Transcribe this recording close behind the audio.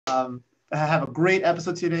I have a great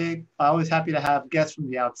episode today. I'm always happy to have guests from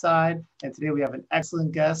the outside. And today we have an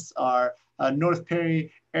excellent guest, our North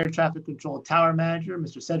Perry Air Traffic Control Tower Manager,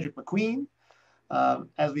 Mr. Cedric Mcqueen.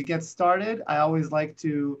 As we get started, I always like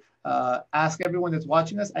to ask everyone that's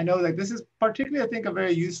watching us. I know that this is particularly, I think, a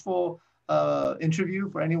very useful interview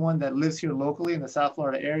for anyone that lives here locally in the South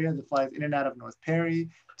Florida area that flies in and out of North Perry,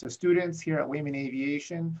 to students here at Wayman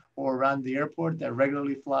Aviation or around the airport that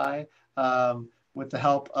regularly fly with the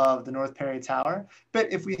help of the North Perry Tower.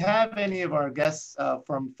 But if we have any of our guests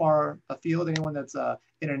from far afield, anyone that's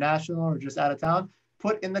international or just out of town,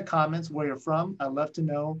 put in the comments where you're from. I'd love to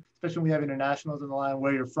know, especially when we have internationals on the line,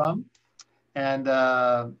 where you're from. And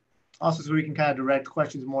also so we can kind of direct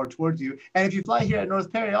questions more towards you. And if you fly here at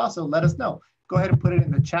North Perry also, let us know. Go ahead and put it in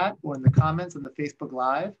the chat or in the comments on the Facebook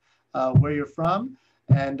Live where you're from.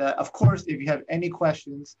 And of course, if you have any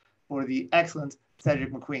questions for the excellent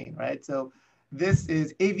Cedric Mcqueen, right? So this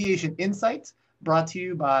is Aviation Insight, brought to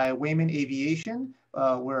you by Wayman Aviation.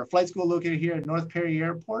 We're a flight school located here at North Perry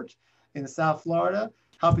Airport in South Florida,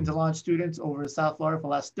 helping to launch students over South Florida for the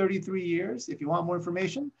last 33 years. If you want more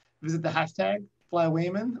information, visit the hashtag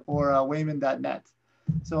FlyWayman or wayman.net.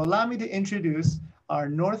 So allow me to introduce our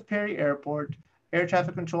North Perry Airport Air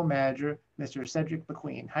Traffic Control Manager, Mr. Cedric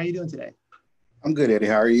Mcqueen. How are you doing today? I'm good, Eddie.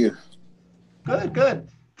 How are you? Good, good.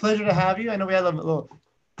 Pleasure to have you. I know we had a little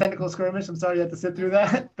technical skirmish. I'm sorry you had to sit through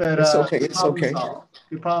that, but it's okay. It's okay.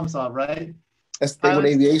 We problem solve, right? That's the thing with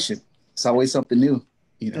aviation. It's always something new,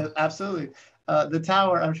 you know. Yeah, absolutely. The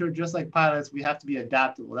tower, I'm sure, just like pilots, we have to be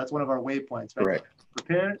adaptable. That's one of our waypoints, right? Correct.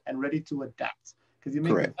 Prepared and ready to adapt. Because you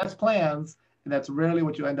make the best plans, and that's rarely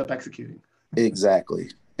what you end up executing. Exactly.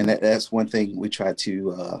 And that's one thing we try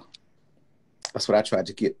to, that's what I tried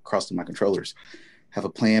to get across to my controllers. Have a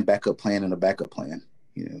plan, backup plan, and a backup plan,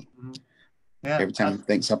 you know. Mm-hmm. Yeah, every time you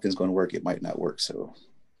think something's going to work, it might not work. So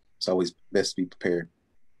it's always best to be prepared.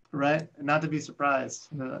 Right. And not to be surprised.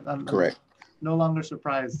 Correct. I'm no longer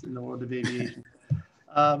surprised in the world of aviation.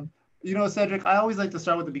 You know, Cedric, I always like to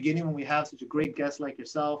start with the beginning when we have such a great guest like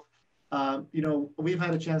yourself. You know, we've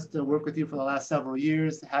had a chance to work with you for the last several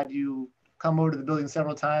years, had you come over to the building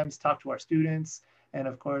several times, talk to our students. And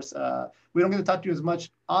of course, we don't get to talk to you as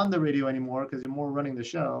much on the radio anymore because you're more running the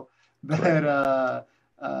show. But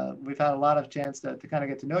we've had a lot of chance to kind of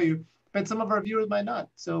get to know you, but some of our viewers might not.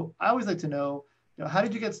 So I always like to know, you know, how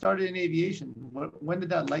did you get started in aviation? When did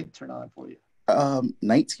that light turn on for you?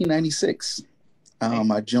 1996.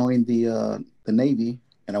 I joined the Navy,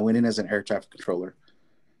 and I went in as an air traffic controller.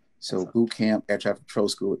 So boot camp, air traffic control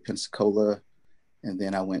school at Pensacola. And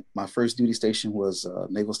then my first duty station was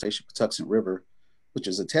Naval Station Patuxent River, which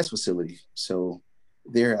is a test facility. So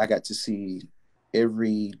there I got to see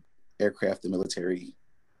every aircraft the military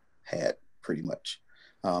had, pretty much.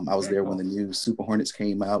 I was there when the new Super Hornets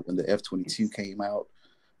came out, when the F-22 came out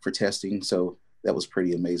for testing. So that was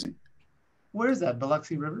pretty amazing. Where is that?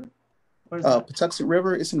 Biloxi River? Where's that? Patuxent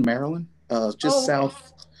River. It's in Maryland, just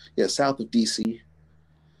south of DC.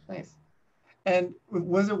 Nice. And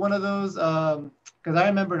was it one of those, because I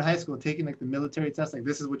remember in high school taking like the military test, like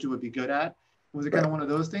this is what you would be good at. Was it kind of one of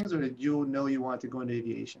those things, or did you know you wanted to go into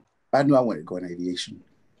aviation? I knew I wanted to go into aviation.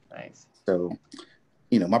 Nice. So,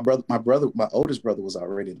 you know, my oldest brother was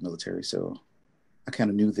already in the military, so I kind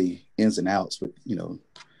of knew the ins and outs. But, you know,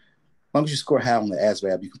 as long as you score high on the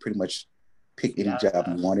ASVAB, you can pretty much pick any job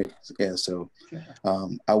you wanted. Yeah, so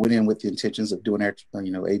I went in with the intentions of doing,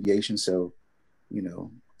 aviation. So, you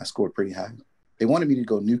know, I scored pretty high. They wanted me to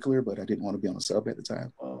go nuclear, but I didn't want to be on a sub at the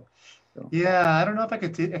time. Oh. So. Yeah, I don't know if I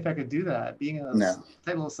could do that. Being in a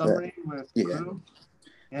tight little submarine with crew.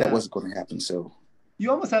 Yeah. That wasn't going to happen. So you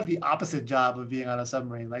almost have the opposite job of being on a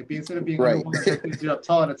submarine, like instead of being on the one that keeps you up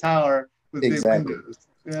tall in a tower with big windows.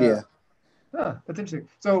 Yeah. Huh, that's interesting.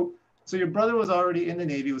 So your brother was already in the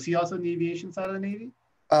Navy. Was he also in the aviation side of the Navy?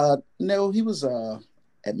 No, he was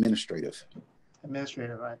administrative.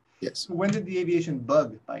 Administrative, right? Yes. So when did the aviation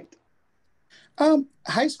bug bite?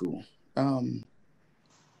 High school.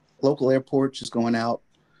 Local airport, just going out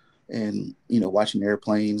and, you know, watching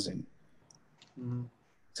airplanes and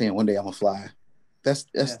saying one day I'm gonna fly. That's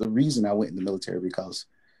the reason I went in the military, because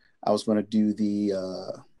I was going to do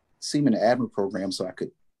the Seaman Admiral program so I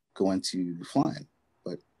could go into flying.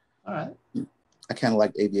 But all right, I kind of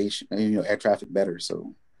like aviation, you know, air traffic better,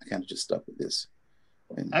 so I kind of just stuck with this.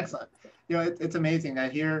 Excellent. You know, it's amazing. I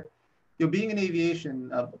hear, you know, being in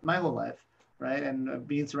aviation my whole life, right, and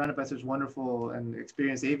being surrounded by such wonderful and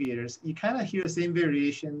experienced aviators, you kind of hear the same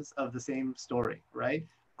variations of the same story, right?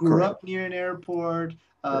 Grew up near an airport.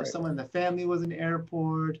 Someone in the family was in an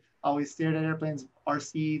airport, always stared at airplanes,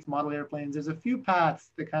 RCs, model airplanes. There's a few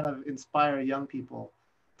paths that kind of inspire young people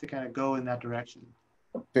to kind of go in that direction.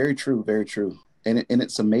 Very true, very true. And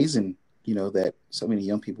it's amazing, that so many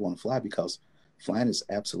young people want to fly because flying is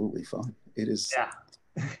absolutely fun. It is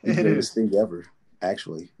the greatest thing ever,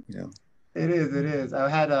 actually. It is. It is. I've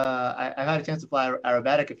had a chance to fly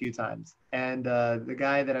aerobatic a few times, and the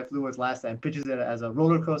guy that I flew with last time pitches it as a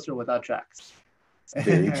roller coaster without tracks.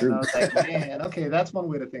 Very and true. I was like, man, okay, that's one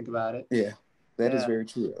way to think about it. Yeah, that is very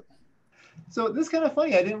true. So this is kind of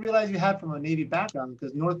funny. I didn't realize you had from a Navy background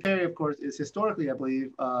because North Perry, of course, is historically, I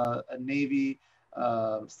believe, a Navy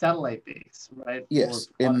satellite base, right? Yes,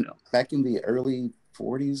 and back in the early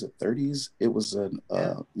 40s or 30s, it was a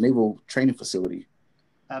naval training facility.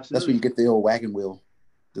 Absolutely. That's where you get the old wagon wheel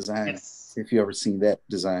design. Yes. If you ever seen that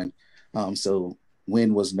design. So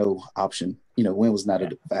wind was no option. Wind was not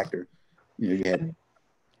a factor. You had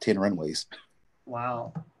 10 runways.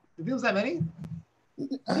 Wow. Did it was that many?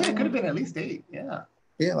 Yeah, it could have been at least 8. Yeah.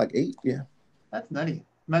 Yeah, like 8. Yeah. That's nutty.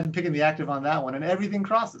 Imagine picking the active on that one, and everything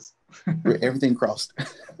crosses. Everything crossed.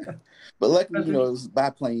 But luckily, it was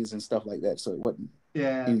biplanes and stuff like that, so it wasn't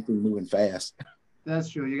anything moving fast. That's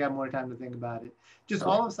true. You got more time to think about it. Just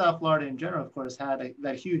all of South Florida in general, of course, had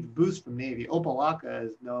that huge boost from Navy. Opelika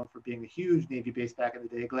is known for being a huge Navy base back in the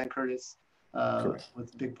day. Glenn Curtis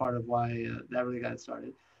was a big part of why that really got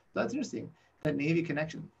started. So that's interesting. That Navy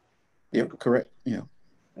connection. Yep, cool. Correct. Yeah.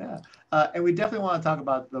 And we definitely want to talk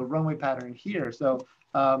about the runway pattern here. So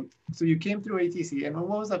you came through ATC, and what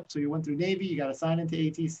was that? So you went through Navy, you got assigned into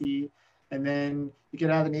ATC, and then you get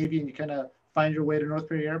out of the Navy and you kind of find your way to North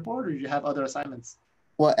Perry Airport, or did you have other assignments?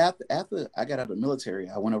 Well, after I got out of the military,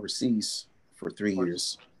 I went overseas for 3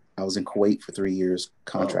 years. I was in Kuwait for 3 years,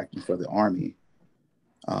 contracting for the Army,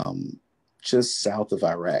 just south of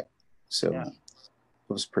Iraq. So it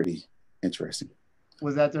was pretty interesting.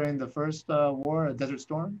 Was that during the first war, Desert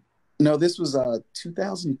Storm? No, this was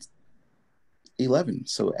 2011.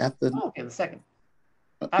 So after. Oh, okay, the second.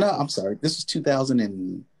 No, I'm sorry. This was 2000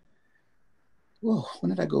 and. Whoa, when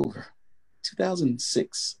did I go over?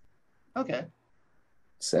 2006. Okay.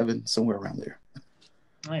 7, somewhere around there.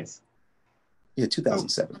 Nice. Yeah,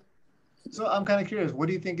 2007. So I'm kind of curious, what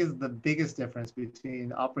do you think is the biggest difference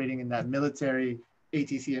between operating in that military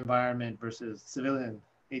ATC environment versus civilian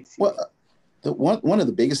ATC? Well, one of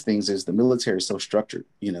the biggest things is the military is so structured.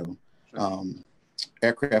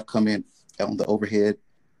 Aircraft come in on the overhead.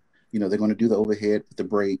 They're going to do the overhead with the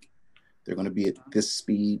brake. They're going to be at this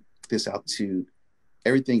speed, this altitude.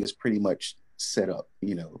 Everything is pretty much set up,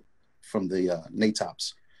 from the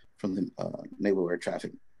NATOPS, from the Naval Air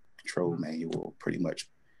Traffic Control Manual, pretty much,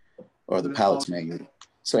 or the pilot's manual.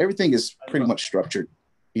 So everything is pretty much structured,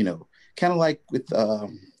 kind of like with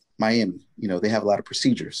Miami. They have a lot of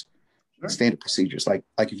procedures, standard procedures. Like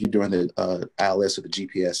if you're doing the ILS or the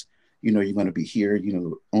GPS, you're going to be here,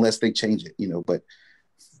 unless they change it, but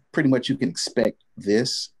pretty much you can expect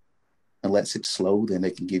this. Unless it's slow, then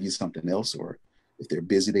they can give you something else, or if they're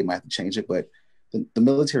busy, they might have to change it. But the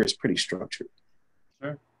military is pretty structured.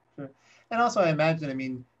 Sure. And also, I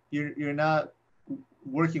imagine, you're not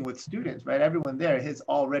working with students, right? Everyone there is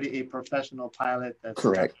already a professional pilot that's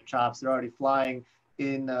correct. Chops. They're already flying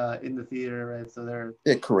in the theater, right? So they're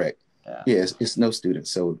correct. Yeah, it's no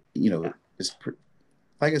students, so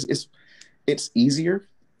it's easier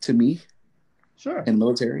to me. Sure. In the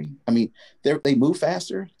military, they move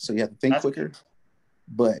faster, so you have to think quicker. Good.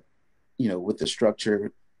 But with the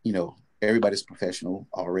structure, everybody's professional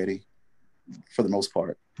already, for the most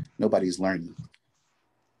part. Nobody's learning.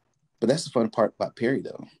 But that's the fun part about Perry,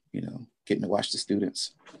 though. Getting to watch the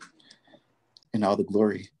students in all the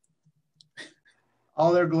glory.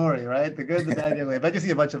 All their glory, right? The good, the bad, the ugly. I bet you see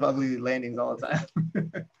a bunch of ugly landings all the time.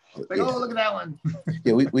 Oh, look at that one.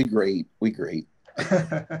 Yeah, we grade.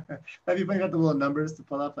 Have you got the little numbers to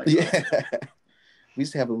pull up? We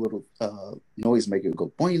used to have a little noise maker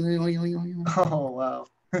go boing, boing, boing, boing. Oh, wow.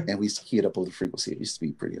 And we used to key it up over the frequency. It used to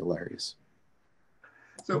be pretty hilarious.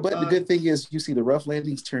 So, but the good thing is you see the rough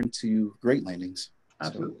landings turn to great landings.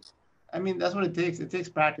 Absolutely. So, that's what it takes. It takes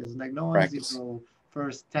practice. Like no one's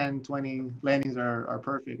first 10, 20 landings are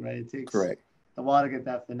perfect, right? It takes a while to get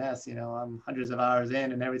that finesse. I'm hundreds of hours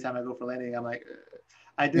in, and every time I go for landing, I'm like,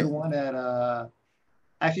 I did one at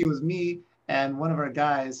actually, it was me and one of our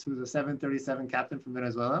guys who's a 737 captain from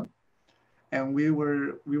Venezuela. And we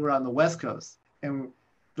were on the West Coast. And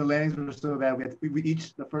the landings were so bad.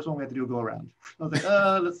 The first one we had to do a go around. I was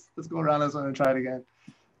like, let's go around this one and try it again.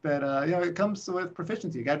 But, it comes with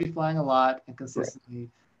proficiency. You got to be flying a lot and consistently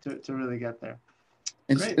to really get there.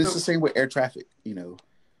 It's the same with air traffic.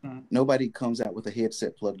 Nobody comes out with a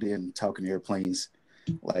headset plugged in talking airplanes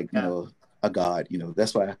like, a god.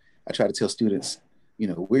 That's why I try to tell students,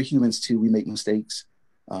 we're humans too. We make mistakes.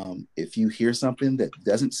 If you hear something that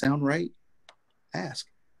doesn't sound right, ask.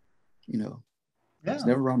 You know, it's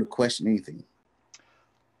never wrong to question anything.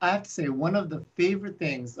 I have to say, one of the favorite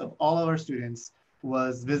things of all of our students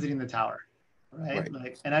was visiting the tower, right?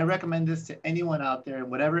 Like, and I recommend this to anyone out there,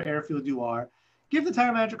 whatever airfield you are. Give the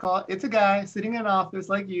tower manager a call. It's a guy sitting in an office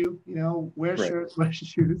like you know, wear shirts, wear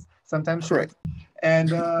shoes, sometimes shorts. And,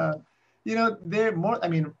 you know, they're more, I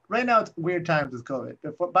mean, right now it's weird times with COVID,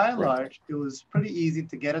 but by and large, it was pretty easy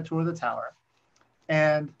to get a tour of the tower.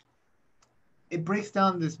 And it breaks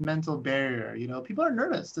down this mental barrier. You know, people are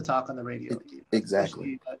nervous to talk on the radio.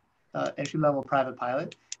 Exactly. Entry level private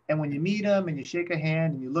pilot. And when you meet them and you shake a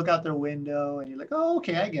hand and you look out their window and you're like, oh,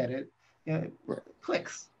 okay, I get it. You know, it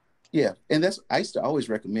clicks. Yeah. And I used to always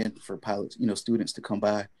recommend for pilots, you know, students to come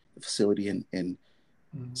by the facility and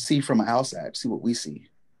see from outside, see what we see.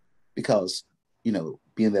 Because, you know,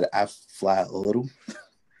 being that I fly a little,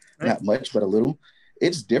 not much, but a little,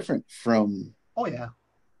 it's different from the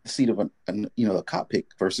seat of a cockpit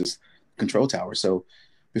versus control tower. So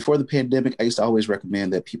before the pandemic, I used to always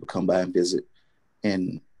recommend that people come by and visit.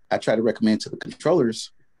 And I try to recommend to the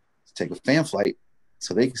controllers to take a fan flight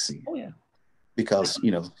so they can see. Oh, yeah. Because,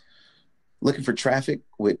 you know, looking for traffic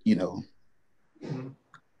with, you know,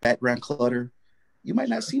 background clutter, you might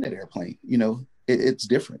not see that airplane. You know, it's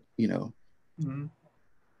different, you know.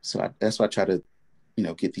 So that's why I try to, you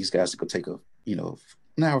know, get these guys to go take a, you know,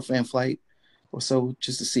 an hour fan flight or so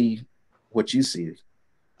just to see what you see.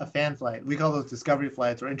 A fan flight. We call those discovery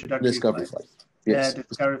flights or introductory flights. Yes. Yeah,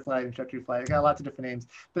 discovery flight, introductory flight. It got lots of different names,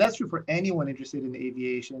 but that's true for anyone interested in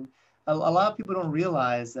aviation. A lot of people don't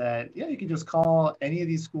realize that, you can just call any of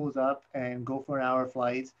these schools up and go for an hour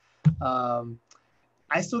flight.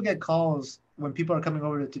 I still get calls when people are coming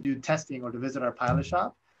over to do testing or to visit our pilot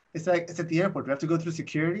shop. It's like, it's at the airport. Do we have to go through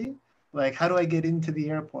security? Like, how do I get into the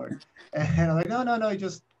airport? And I'm like, no, you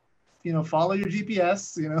just, you know, follow your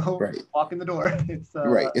GPS, you know, walk in the door.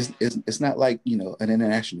 It's It's not like, you know, an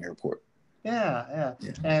international airport. Yeah.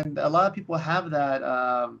 And a lot of people have that,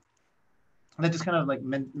 that just kind of like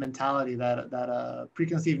mentality, that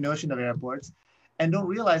preconceived notion of airports, and don't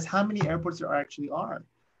realize how many airports there actually are.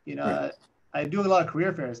 You know, I do a lot of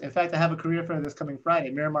career fairs. In fact, I have a career fair this coming Friday,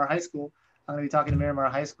 Miramar High School. I'm going to be talking to Miramar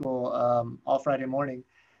High School all Friday morning.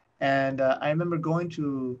 And I remember going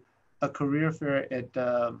to a career fair at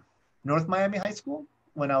North Miami High School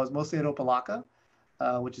when I was mostly at Opelika,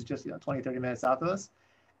 which is just 20, 30 minutes south of us,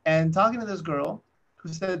 and talking to this girl who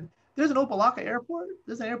said, there's an Opelika airport?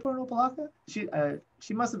 There's an airport in Opelika?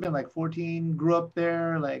 She must have been like 14, grew up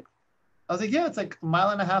there. Like, I was like, yeah, it's like a mile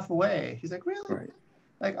and a half away. She's like, really? Right.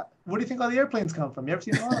 Like, where do you think all the airplanes come from? You ever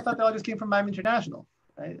seen them? Oh, I thought they all just came from Miami International,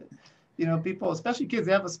 right? You know, people, especially kids,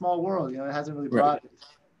 they have a small world. You know, it hasn't really broadened.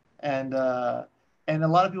 And a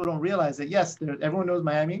lot of people don't realize that, yes, everyone knows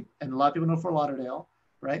Miami, and a lot of people know Fort Lauderdale,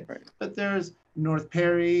 right? But there's North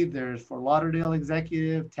Perry, there's Fort Lauderdale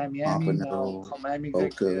Executive, Tamiami, Miami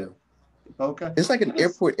Executive, Boca. It's like an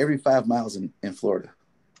airport every 5 miles in Florida.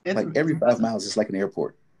 Like every 5 miles, it's like an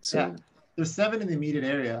airport. So. Yeah, there's 7 in the immediate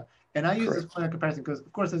area. And I use this point of comparison because,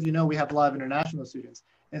 of course, as you know, we have a lot of international students.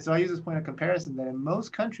 And so I use this point of comparison that in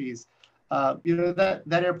most countries, you know, that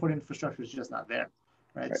airport infrastructure is just not there.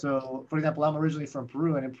 Right. So, for example, I'm originally from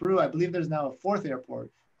Peru, and in Peru, I believe there's now a 4th airport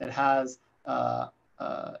that has an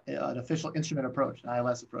official instrument approach, an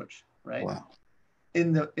ILS approach. Right. Wow.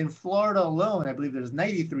 In Florida alone, I believe there's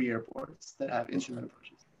 93 airports that have instrument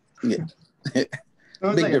approaches. Yeah. So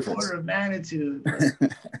it's like difference. A quarter of magnitude.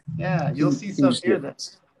 Yeah, you'll see stuff here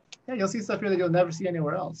you'll see stuff here that you'll never see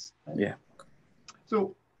anywhere else. Right? Yeah.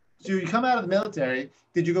 So you come out of the military.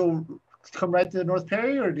 Did you come right to North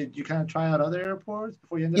Perry, or did you kind of try out other airports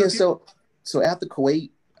before you ended up here? So after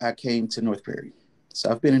Kuwait, I came to North Perry. So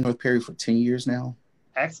I've been in North Perry for 10 years now.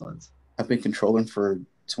 Excellent. I've been controlling for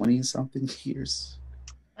 20 something years.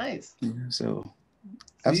 Nice. Yeah, so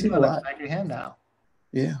I've seen a lot. Back your hand now.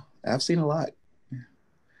 Yeah, I've seen a lot. Yeah.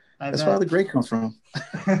 That's where the great comes from.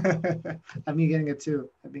 I've been getting it too.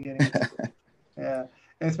 Yeah.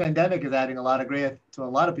 And this pandemic is adding a lot of gray to a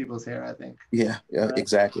lot of people's hair, I think. Yeah, right?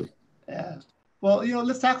 Exactly. Yeah. Well, you know,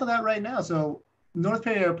 let's tackle that right now. So North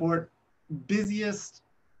Perry Airport, busiest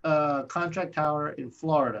contract tower in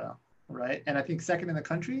Florida, right? And I think 2nd in the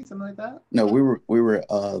country, something like that? No, we were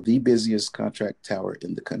the busiest contract tower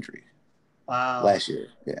in the country. Wow. Last year,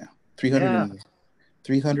 yeah.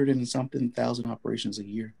 300 and something thousand operations a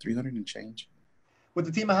year, 300 and change. With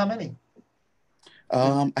the team of how many?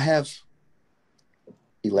 I have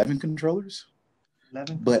 11 controllers.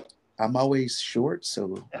 11? But I'm always short,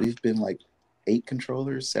 so we've been like 8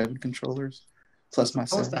 controllers, 7 controllers, plus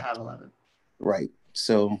myself. Supposed to have 11. Right.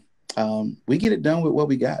 So We get it done with what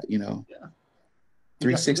we got, you know. Yeah.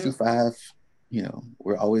 365, you know,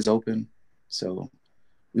 we're always open. So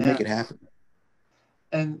we make it happen.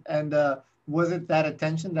 And was it that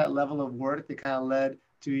attention, that level of work that kind of led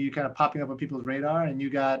to you kind of popping up on people's radar, and you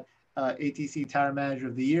got ATC Tower Manager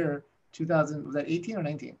of the Year 2000, was that 18 or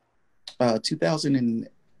 19? 2000 and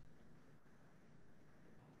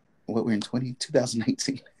what, we're in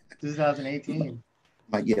 2018. 2018.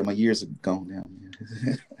 My years are gone now.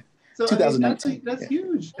 So 2019. I mean, that's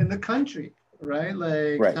huge in the country, right?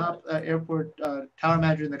 Like top airport tower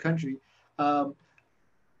manager in the country.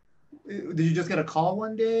 Did you just get a call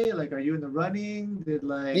one day? Like, are you in the running? Did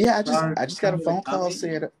like I just got a phone call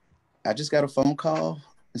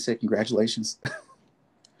and said congratulations.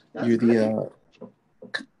 You're the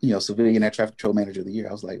civilian air traffic control manager of the year.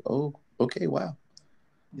 I was like, oh, okay, wow.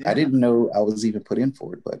 Yeah. I didn't know I was even put in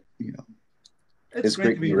for it, but you know, it's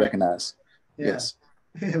great to be recognized. Yeah. Yes.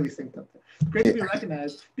 We think that. Great to be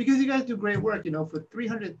recognized because you guys do great work. You know, for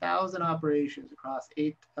 300,000 operations across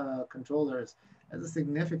 8 controllers, that's a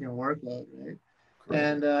significant workload, right?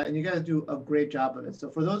 Correct. And you guys do a great job of it. So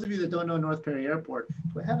for those of you that don't know North Perry Airport,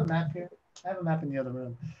 do I have a map here? I have a map in the other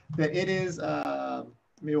room. That it is,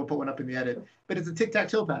 maybe we'll put one up in the edit, but it's a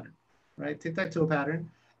tic-tac-toe pattern, right? Tic-tac-toe pattern.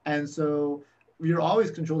 And so you're always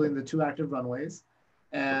controlling the 2 active runways.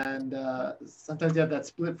 And sometimes you have that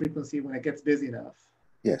split frequency when it gets busy enough.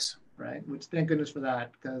 Yes. Right. Which thank goodness for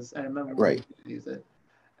that, because I remember when we used it.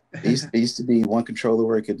 It used to be one controller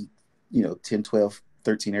working, 10, 12,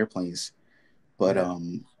 13 airplanes. But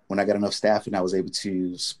when I got enough staff and I was able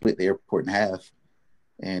to split the airport in half,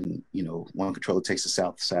 and one controller takes the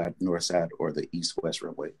south side, north side, or the east-west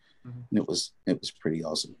runway, and it was pretty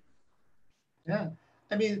awesome. Yeah,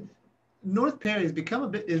 I mean, North Perry has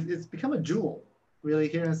become it's become a jewel, really,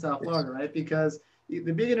 here in South Florida, right? Because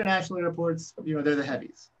the big international airports, they're the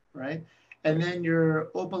heavies, right? And then your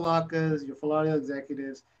Opalakas, your Florida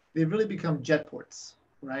executives, they've really become jet ports,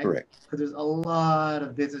 right? Correct. Because there's a lot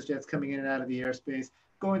of business jets coming in and out of the airspace,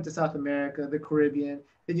 going to South America, the Caribbean.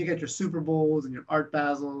 Then you get your Super Bowls and your Art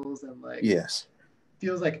Basels, and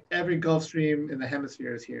feels like every Gulf Stream in the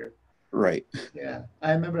hemisphere is here. Right. Yeah,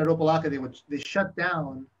 I remember at Opalaka they shut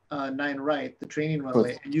down 9 right, the training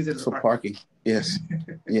runway, and use it as for parking. Yes.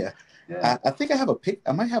 Yeah. Yeah. I think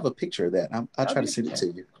I might have a picture of that. I'll try to send it to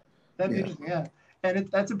you. That'd be interesting, yeah. And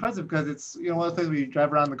that's impressive because it's one of the places where you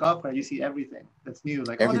drive around the golf cart, you see everything that's new.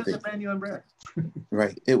 Like, everything. Oh, there's a brand new Embraer.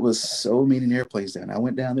 Right. It was so many airplanes down. I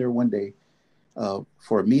went down there one day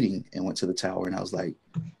for a meeting and went to the tower, and I was like,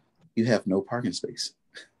 you have no parking space.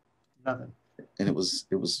 Nothing. And it was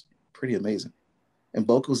pretty amazing. And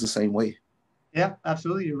Boca's the same way. Yeah,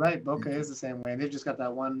 absolutely. You're right. Boca is the same way. They've just got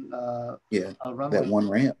that one runway. That one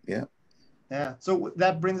ramp. Yeah. Yeah. So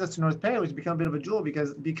that brings us to North Perry, which has become a bit of a jewel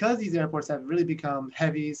because these airports have really become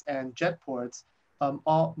heavies and jet ports.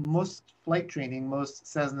 Most flight training, most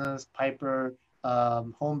Cessnas, Piper,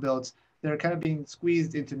 home builds, they're kind of being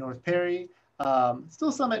squeezed into North Perry.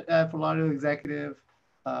 Still some at Florida Executive,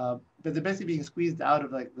 but they're basically being squeezed out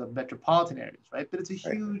of like the metropolitan areas, right? But it's a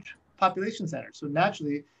huge population center. So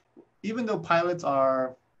naturally, even though pilots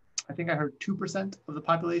are, I think I heard 2% of the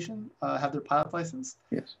population have their pilot's license.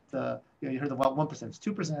 Yes. You heard the 1%, it's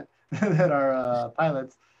 2% that are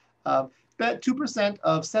pilots. That 2%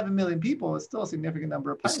 of 7 million people is still a significant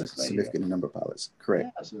number of pilots. It's a significant number of pilots, correct.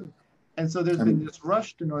 Yeah, absolutely. And so there's been this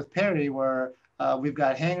rush to North Perry where we've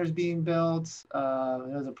got hangars being built.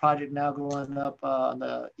 There's a project now going up on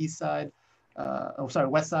the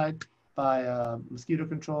west side by mosquito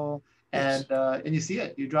control. Yes. And you see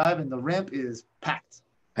it. You drive, and the ramp is packed.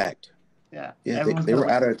 Packed. Yeah. Yeah. They were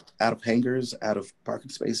out of hangars, out of parking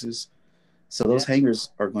spaces. So those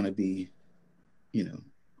hangars are going to be,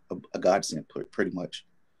 a godsend, pretty much.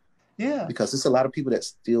 Yeah. Because there's a lot of people that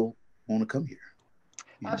still want to come here.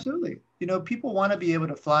 Absolutely. People want to be able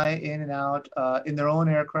to fly in and out in their own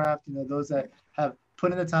aircraft. Those that have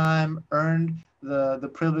put in the time, earned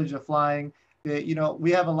the privilege of flying.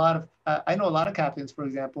 We have a lot of, I know a lot of captains, for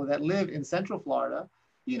example, that live in Central Florida.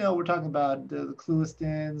 We're talking about the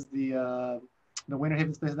Clewiston's, the Winter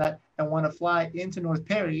Haven space, and want to fly into North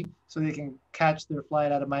Perry so they can catch their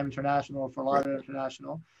flight out of Miami International or Fort Lauderdale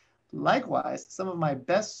International. Likewise, some of my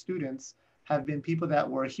best students have been people that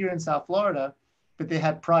were here in South Florida, but they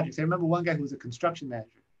had projects. I remember one guy who was a construction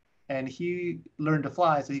manager, and he learned to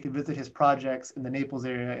fly so he could visit his projects in the Naples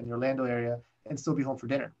area, in the Orlando area, and still be home for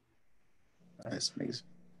dinner. That's amazing.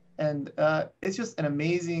 And it's just an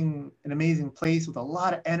amazing place with a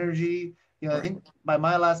lot of energy. I think by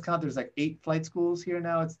my last count, there's like 8 flight schools here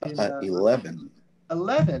now. It's been 11.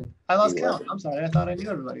 11. I lost count. I'm sorry. I thought I knew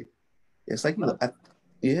everybody. It's like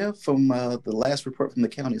Yeah, from the last report from the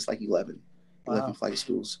county, it's like 11, Wow. 11 flight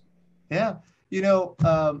schools. Yeah.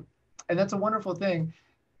 And that's a wonderful thing.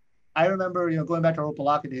 I remember, going back to our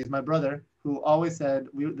Opalaka days, my brother, who always said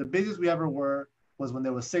the busiest we ever were was when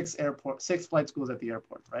there was six flight schools at the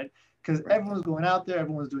airport, right? Because everyone was going out there,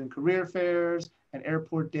 everyone was doing career fairs and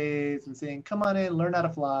airport days and saying, come on in, learn how to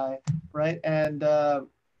fly, right? And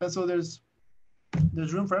so there's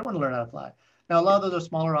room for everyone to learn how to fly. Now, a lot of those are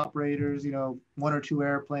smaller operators, one or two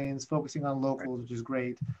airplanes, focusing on locals, which is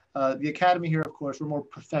great. The academy here, of course, we're more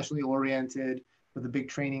professionally oriented with a big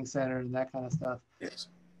training center and that kind of stuff. Yes.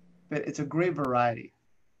 But it's a great variety.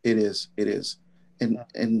 It is.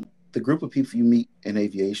 And the group of people you meet in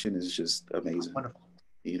aviation is just amazing. Wonderful.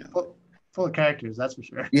 Full of characters, that's for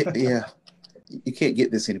sure. Yeah. You can't get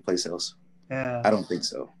this anyplace else. Yeah. I don't think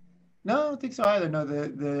so. No, I don't think so either. No,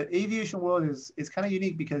 the aviation world is kind of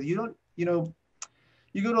unique because you don't,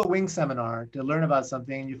 you go to a wing seminar to learn about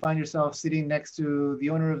something, and you find yourself sitting next to the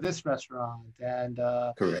owner of this restaurant and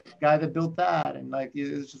Correct. the guy that built that, and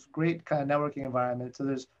it's just a great kind of networking environment. So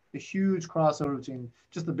there's a huge crossover between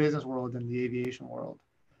just the business world and the aviation world.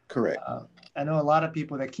 Correct. I know a lot of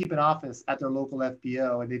people that keep an office at their local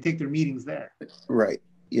FBO and they take their meetings there. Right.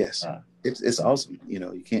 Yes. Yeah. It's awesome.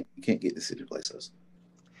 You can't get this into places.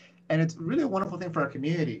 And it's really a wonderful thing for our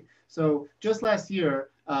community. So just last year,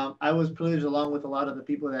 I was privileged along with a lot of the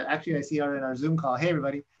people that actually I see are in our Zoom call. Hey,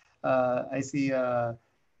 everybody. I see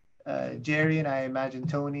Jerry, and I imagine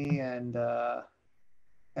Tony and Myra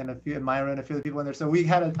and a few other people in there. So we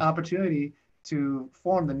had an opportunity to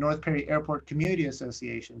form the North Perry Airport Community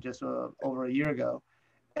Association just over a year ago.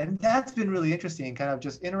 And that's been really interesting, kind of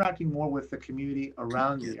just interacting more with the community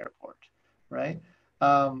around the airport, right?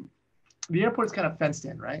 The airport's kind of fenced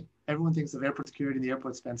in, right? Everyone thinks of airport security and the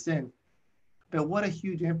airport's fenced in. But what a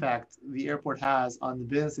huge impact the airport has on the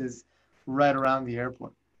businesses right around the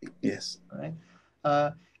airport. Yes. Right?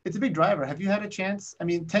 It's a big driver. Have you had a chance? I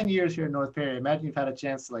mean, 10 years here in North Perry, imagine you've had a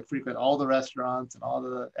chance to frequent all the restaurants and all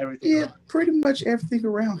the everything. Yeah, pretty much everything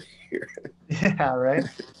around here. Yeah, right?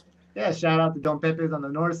 Yeah, shout out to Don Pepe's on the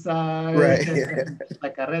north side. Right. La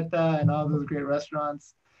Carreta and all those great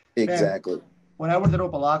restaurants. Exactly. Man, when I worked at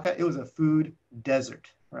Opalaka, it was a food desert,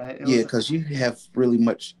 right? Because you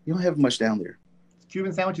don't have much down there.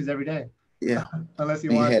 Cuban sandwiches every day. Yeah. Unless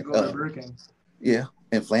you want to go to Burger King. Yeah,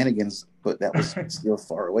 and Flanagan's, but that was still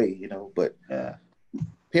far away, But yeah,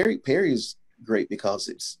 Perry is great because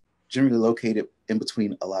it's generally located in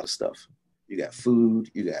between a lot of stuff. You got food,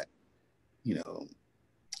 you got, you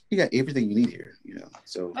got everything you need here,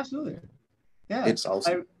 So absolutely, yeah, it's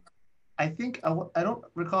awesome. I think I don't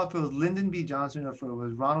recall if it was Lyndon B. Johnson or if it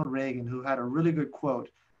was Ronald Reagan who had a really good quote.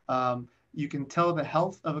 You can tell the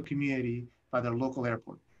health of a community by their local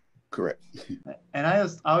airport. Correct. And I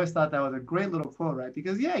always thought that was a great little quote, right?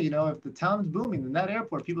 Because if the town's booming, then that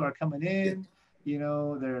airport, people are coming in,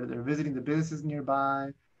 they're visiting the businesses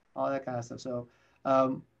nearby, all that kind of stuff. So,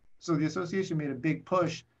 so the association made a big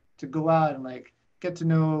push to go out and get to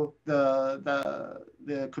know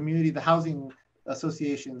the community, the housing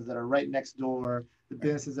associations that are right next door, the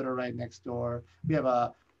businesses that are right next door. We have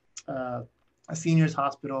a seniors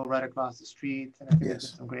hospital right across the street, and I think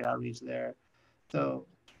there's some great outreach there. So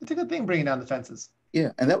it's a good thing bringing down the fences.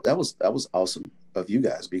 Yeah, and that was awesome of you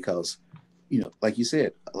guys because, like you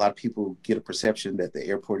said, a lot of people get a perception that the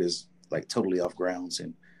airport is totally off grounds,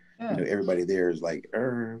 and everybody there is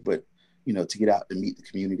but to get out and meet the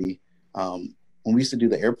community. When we used to do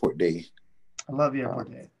the airport day, I love the airport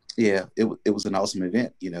day. Yeah, it was an awesome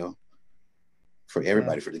event, for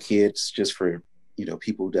everybody, for the kids, just for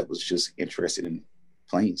people that was just interested in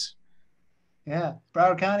planes. Yeah,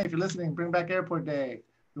 Broward County, if you're listening, bring back Airport Day.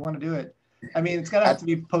 We want to do it. I mean, it's got to have to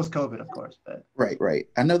be post-COVID, of course. But Right.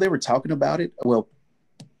 I know they were talking about it. Well,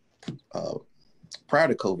 prior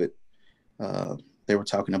to COVID, they were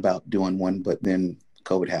talking about doing one, but then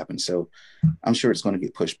COVID happened. So I'm sure it's going to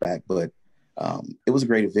get pushed back. But it was a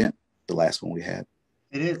great event, the last one we had.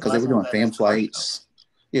 It is. Because they were doing fan flights.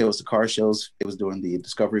 Yeah, it was the car shows. It was doing the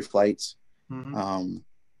discovery flights. Mm-hmm.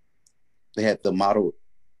 They had the model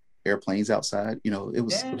airplanes outside. It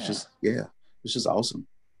was just awesome.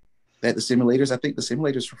 They had the simulators. I think the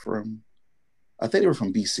simulators were they were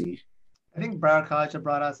from BC. I think Broward College had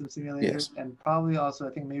brought out some simulators, and probably also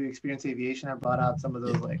I think maybe Experience Aviation had brought out some of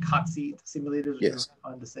those hot seat simulators, which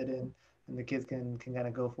are fun to sit in, and the kids can kind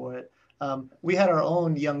of go for it. We had our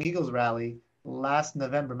own Young Eagles rally last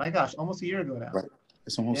November. My gosh, almost a year ago now. Right,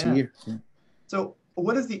 it's almost a year. Yeah. So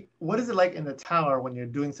what is it like in the tower when you're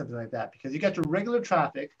doing something like that? Because you got your regular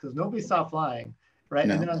traffic because nobody stopped flying, right?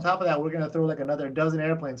 No. And then on top of that, we're going to throw another dozen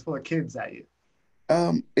airplanes full of kids at you.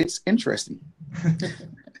 It's interesting.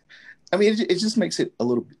 I mean, it just makes it a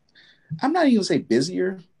little, I'm not even gonna say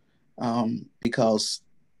busier, because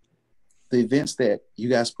the events that you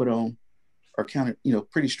guys put on are kind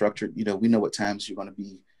of, pretty structured. We know what times you're going to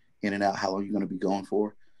be in and out, how long you're going to be going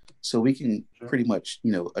for. So we can pretty much,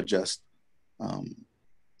 adjust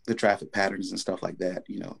the traffic patterns and stuff like that.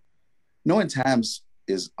 Knowing times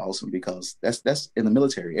is awesome because that's in the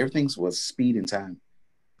military. Everything was speed and time.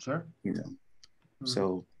 Sure.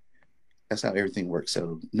 So that's how everything works.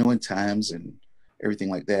 So knowing times and everything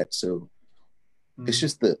like that. So it's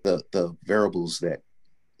just the variables that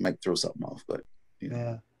might throw something off, but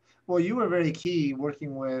yeah. Well, you were very key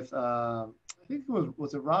working with I think it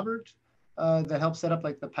was Robert that helped set up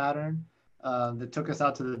like the pattern that took us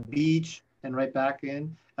out to the beach and right back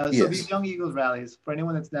in. So these Young Eagles rallies, for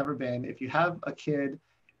anyone that's never been, if you have a kid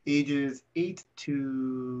ages 8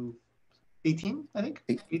 to 18, I think.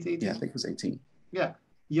 8 to 18. Yeah, I think it was 18. Yeah.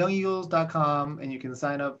 YoungEagles.com, and you can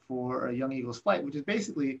sign up for a Young Eagles flight, which is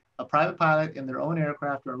basically a private pilot in their own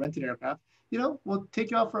aircraft or a rented aircraft. Will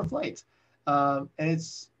take you out for a flight. And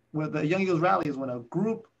it's with the Young Eagles rally is when a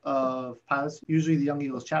group of pilots, usually the Young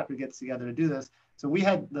Eagles chapter, gets together to do this. So we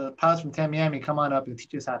had the pilots from Tamiami come on up and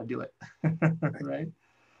teach us how to do it. Right?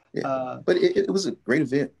 Yeah. But it was a great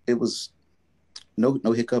event. It was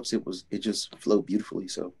no hiccups. It just flowed beautifully.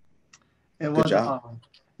 So it was fun.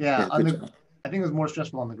 Yeah, I think it was more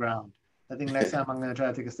stressful on the ground. I think next time I'm going to try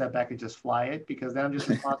to take a step back and just fly it, because then I'm just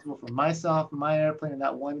responsible for myself, my airplane, and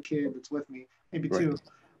that one kid that's with me, maybe two,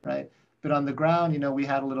 right? But on the ground, we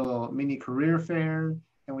had a little mini career fair,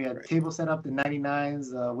 and we had tables set up. The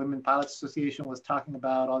 99s, Women Pilots Association was talking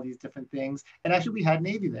about all these different things. And actually, we had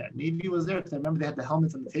Navy there. Navy was there because I remember they had the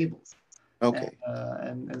helmets on the tables. Okay.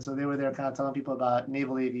 And so they were there kind of telling people about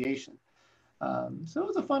naval aviation. So it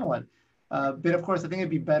was a fun one. But of course, I think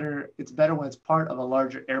it's better when it's part of a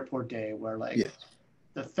larger airport day where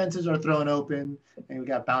the fences are thrown open and we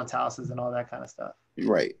got bounce houses and all that kind of stuff.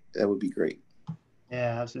 Right. That would be great.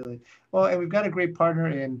 Yeah, absolutely. Well, and we've got a great partner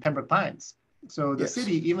in Pembroke Pines. So the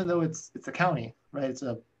city, even though it's a county, right? It's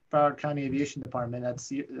a Broward County Aviation Department. That's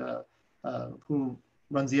who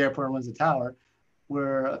runs the airport and runs the tower.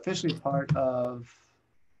 We're officially part of.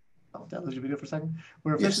 Oh, that was your video for a second.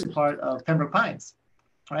 We're officially part of Pembroke Pines,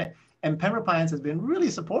 right? And Pembroke Pines has been really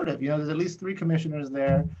supportive. There's at least 3 commissioners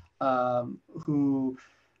there who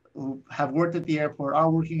have worked at the airport, are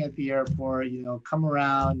working at the airport, come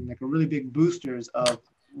around and like are really big boosters of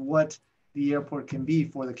what the airport can be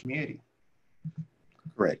for the community.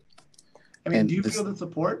 Correct. I mean, do you feel the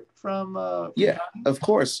support from the county? Of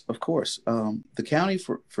course. The county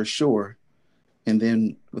for sure. And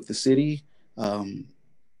then with the city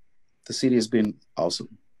has been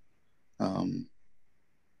awesome. I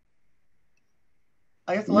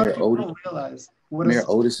guess a lot of people don't realize what Mayor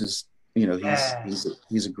Otis is,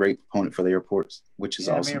 he's a great proponent for the airports, which is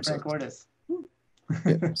awesome. Mayor Frank Otis.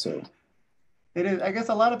 So it is. I guess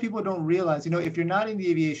a lot of people don't realize, if you're not in the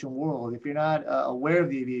aviation world, if you're not aware of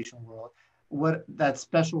the aviation world, what that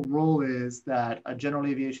special role is that a general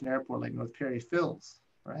aviation airport like North Perry fills,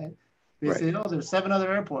 right? They say, there's 7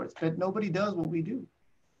 other airports, but nobody does what we do.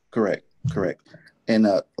 Correct. And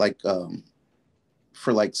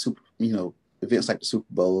for like super, events like the Super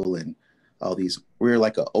Bowl and all these, we're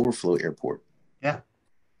like an overflow airport. Yeah.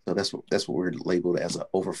 So that's what we're labeled as, an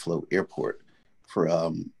overflow airport for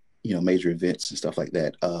major events and stuff like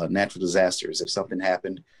that. Natural disasters, if something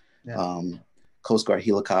happened, Coast Guard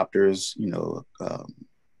helicopters,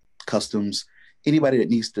 customs, anybody that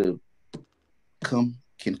needs to come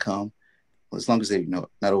can come, as long as they not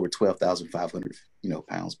over 12,500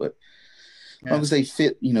 pounds, but as long as they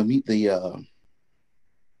fit, meet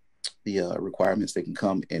the requirements, they can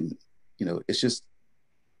come. And it's just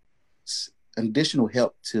an additional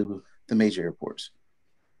help to the major airports.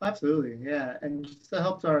 Absolutely, yeah, and just to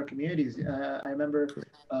help our communities. I remember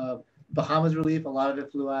Bahamas relief, a lot of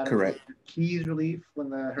it flew out of the Keys relief when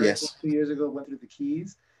the hurricane 2 years ago went through the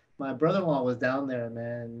Keys. My brother-in-law was down there,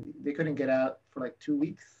 man. They couldn't get out for like 2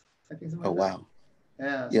 weeks, I think. Oh, wow.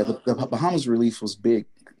 Yeah. Yeah, the Bahamas relief was big.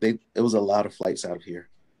 It was a lot of flights out of here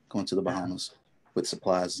going to the Bahamas with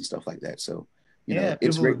supplies and stuff like that. So,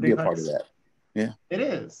 it's great to be a part of that. Yeah. It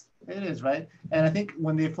is, right? And I think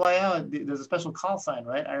when they fly out, there's a special call sign,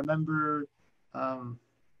 right? I remember,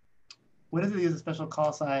 what is it? There's a special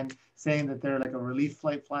call sign saying that they're like a relief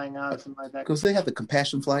flight flying out or something like that. Because they have the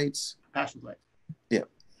compassion flights. Compassion flight. Yeah.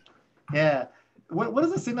 Yeah. What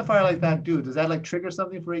does a signifier like that do? Does that like trigger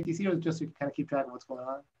something for ATC, or just to kind of keep track of what's going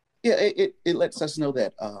on? Yeah, it lets us know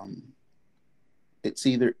that it's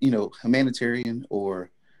either, humanitarian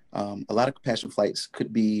or a lot of compassion flights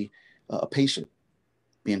could be a patient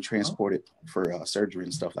being transported for surgery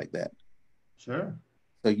and stuff like that. Sure.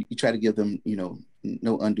 So you try to give them,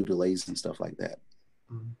 no undue delays and stuff like that.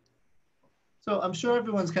 Mm-hmm. So I'm sure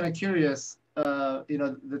everyone's kind of curious.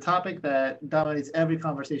 The topic that dominates every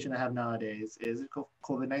conversation I have nowadays is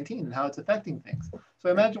COVID-19 and how it's affecting things. So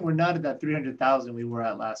I imagine we're not at that 300,000 we were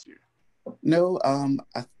at last year. No,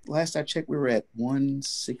 last I checked, we were at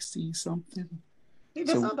 160 something. Hey,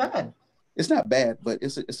 that's not bad. It's not bad, but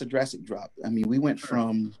it's a drastic drop. I mean, we went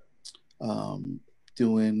from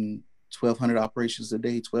doing 1,200 operations a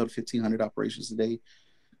day, 12 to 1,500 operations a day,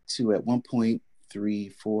 to at one point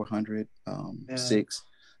 300, 400, 6.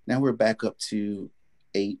 Now we're back up to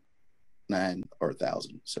 8, 9, or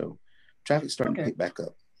 1,000. So traffic's starting to pick back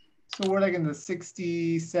up. So we're like in the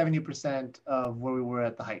 60, 70% of where we were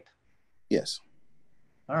at the height. Yes.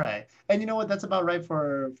 All right. And you know what? That's about right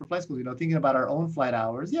for flight schools. Thinking about our own flight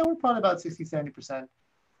hours. Yeah, we're probably about 60, 70%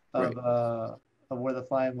 of where the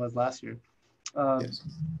flying was last year. Yes.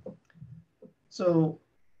 So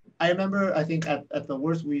I remember, I think at the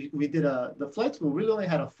worst, we did the flight school really only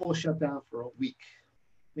had a full shutdown for a week,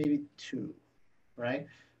 maybe 2, right?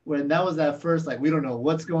 When that was that first, like, we don't know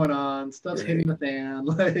what's going on, stuff's hitting the fan,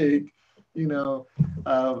 like, no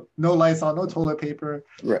lights on, no toilet paper.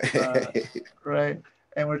 Right. Right.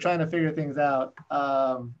 And we're trying to figure things out.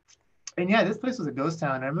 And yeah, this place was a ghost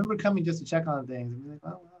town. I remember coming just to check on things and be like,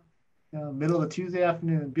 oh, wow. Middle of a Tuesday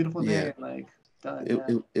afternoon, beautiful day, like,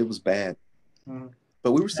 done. It was bad. Mm-hmm.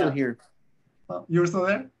 But we were still here. Well, you were still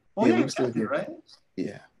there? Oh, yeah, we were still here, right?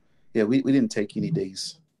 Yeah. Yeah, we didn't take any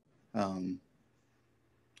days. I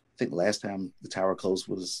think the last time the tower closed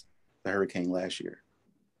was the hurricane last year.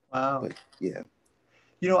 Wow. But yeah.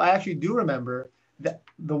 I actually do remember that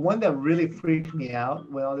the one that really freaked me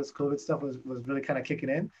out when all this COVID stuff was really kind of kicking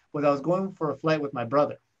in was I was going for a flight with my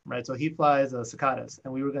brother, right? So he flies Cicadas,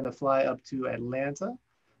 and we were going to fly up to Atlanta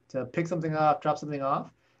to pick something up, drop something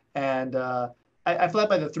off. And I fly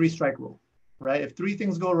by the 3-strike rule, right? If 3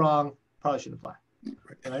 things go wrong, probably shouldn't fly,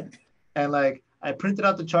 right? And like, I printed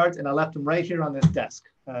out the charts and I left them right here on this desk.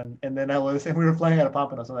 And then we were flying out of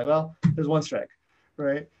Pompanos. So I'm like, well, there's 1 strike,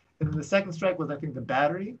 right? And then the 2nd strike was, I think, the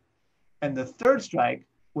battery. And the 3rd strike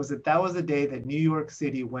was that was the day that New York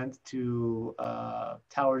City went to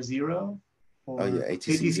Tower 0. Or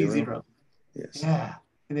ATC 0. Yes. Yeah.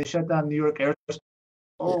 And they shut down New York Air.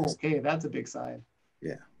 Oh, yes. Okay, that's a big sign.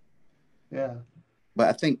 Yeah. Yeah. But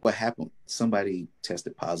I think what happened, somebody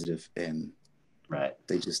tested positive and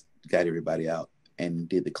they just got everybody out and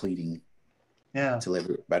did the cleaning to let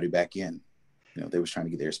everybody back in. They were trying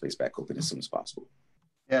to get the airspace back open as soon as possible.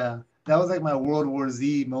 Yeah. That was like my World War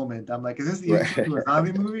Z moment. I'm like, is this the intro to a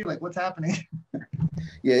zombie movie? Like, what's happening?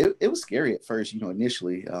 Yeah, it was scary at first,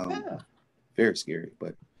 initially. Very scary,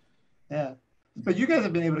 but. Yeah. But you guys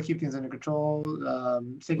have been able to keep things under control,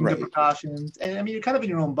 taking good precautions. And I mean, you're kind of in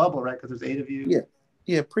your own bubble, right? Because there's 8 of you.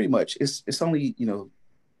 Yeah, pretty much. It's only,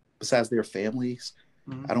 besides their families,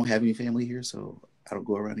 I don't have any family here, so I don't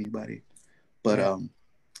go around anybody. But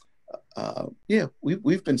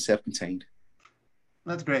we've been self-contained.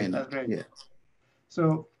 That's great. That's great. Yeah.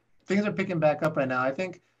 So things are picking back up right now. I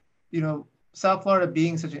think, South Florida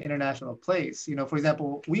being such an international place, for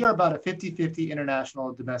example, we are about a 50-50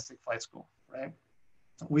 international domestic flight school, right?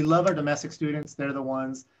 We love our domestic students. They're the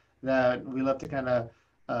ones that we love to kind of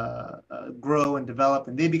grow and develop,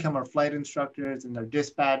 and they become our flight instructors and our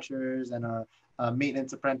dispatchers and our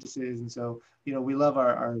maintenance apprentices. And so, we love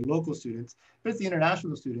our local students, but it's the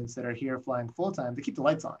international students that are here flying full-time to keep the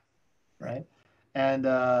lights on, right? And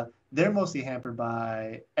they're mostly hampered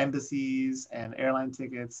by embassies and airline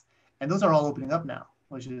tickets. And those are all opening up now,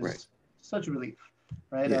 which is such a relief,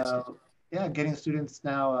 right? Yes. Getting students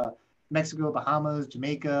now, Mexico, Bahamas,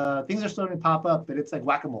 Jamaica, things are starting to pop up, but it's like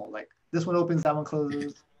whack-a-mole. Like, this one opens, that one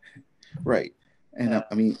closes. Right. And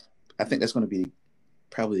I mean, I think that's going to be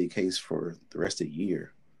probably the case for the rest of the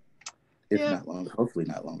year, if not longer. Hopefully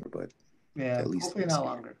not longer, but at least hopefully not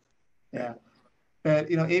longer. Yeah. But,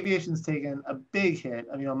 aviation's taken a big hit.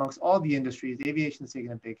 I mean, amongst all the industries, aviation's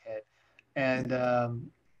taken a big hit. And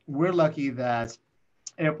we're lucky that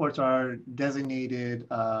airports are designated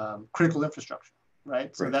critical infrastructure,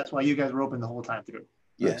 right? So that's why you guys were open the whole time through.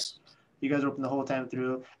 Right? Yes. You guys were open the whole time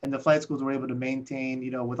through. And the flight schools were able to maintain,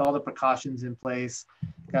 with all the precautions in place.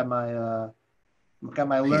 Got my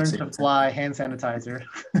Learn to Fly hand sanitizer.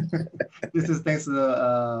 This is thanks to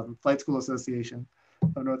the Flight School Association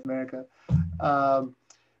of North America. But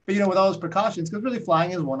with all those precautions, because really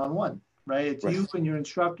flying is one-on-one, right? It's you and your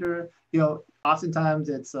instructor. Oftentimes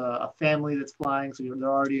it's a family that's flying, so they're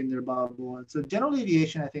already in their bubble. And so general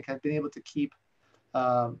aviation, I think, has been able to keep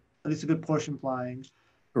at least a good portion flying.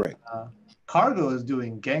 Correct. Cargo is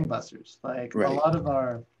doing gangbusters. Like a Right. lot of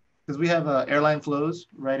our, because we have airline flows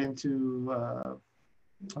right into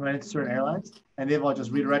certain airlines, and they've all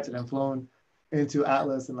just redirected and flown into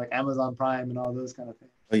Atlas and like Amazon Prime and all those kind of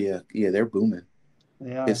things. Oh yeah, yeah, they're booming.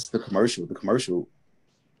 They are. It's the commercial. The commercial,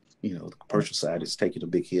 the commercial side is taking a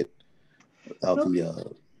big hit of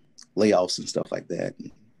the layoffs and stuff like that,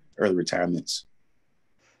 and early retirements.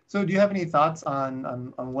 So, do you have any thoughts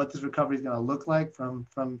on what this recovery is going to look like from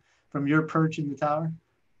your perch in the tower?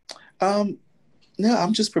 No,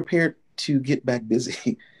 I'm just prepared to get back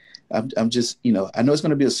busy. I'm just, I know it's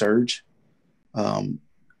going to be a surge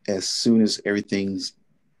as soon as everything's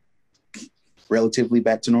relatively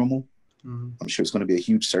back to normal. Mm-hmm. I'm sure it's going to be a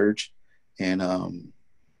huge surge. And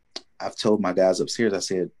I've told my guys upstairs, I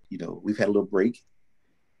said, we've had a little break.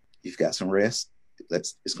 You've got some rest.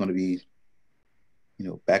 It's going to be,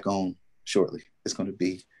 back on shortly. It's going to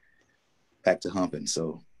be back to humping.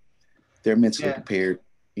 So they're mentally prepared,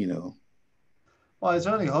 Well, I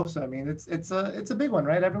certainly hope so. I mean, it's a big one,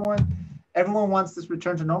 right? Everyone wants this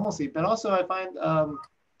return to normalcy, but also I find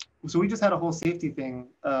so we just had a whole safety thing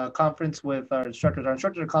conference with our instructors. Our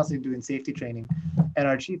instructors are constantly doing safety training, and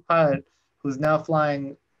our chief pilot, who's now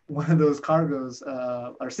flying one of those cargos,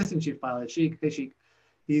 our assistant chief pilot, Sheik,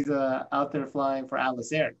 he's out there flying for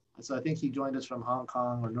Atlas Air. So I think he joined us from Hong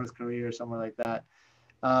Kong or North Korea or somewhere like that.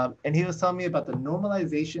 And he was telling me about the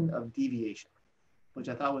normalization of deviation, which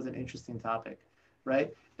I thought was an interesting topic,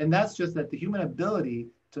 right? And that's just that the human ability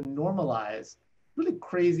to normalize really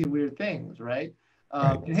crazy, weird things, right?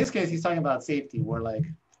 Right. In his case, he's talking about safety, where like,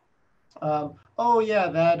 oh yeah,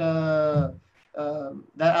 that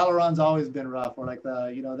aileron's always been rough, or like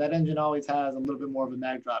that engine always has a little bit more of a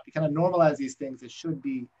mag drop. You kind of normalize these things that should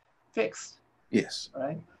be fixed. Yes.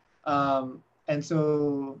 Right. And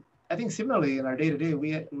so I think similarly in our day-to-day,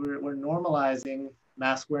 we're normalizing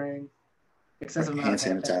mask wearing, excessive amount of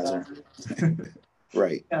hand sanitizer.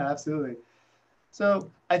 Right. Yeah, absolutely. So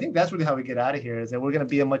I think that's really how we get out of here, is that we're going to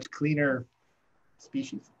be a much cleaner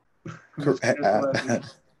species. I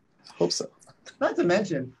hope so. Not to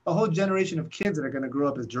mention a whole generation of kids that are going to grow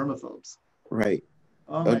up as germaphobes. Right.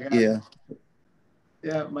 Oh my God. Yeah.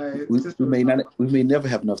 Yeah, we may never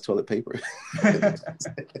have enough toilet paper.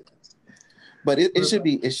 But it should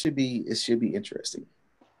be interesting.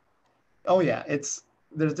 Oh yeah,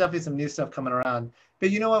 there's definitely some new stuff coming around.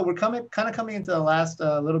 But you know what? We're coming into the last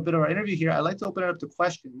little bit of our interview here. I'd like to open it up to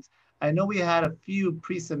questions. I know we had a few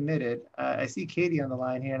pre-submitted. I see Katie on the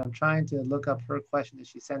line here, and I'm trying to look up her question that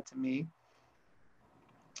she sent to me.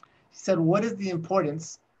 She said, "What is the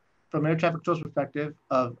importance, from air traffic control's perspective,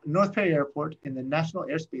 of North Perry Airport in the national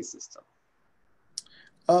airspace system?"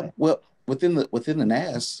 Well, within the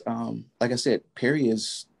NAS, like I said, Perry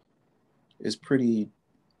is pretty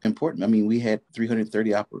important. I mean, we had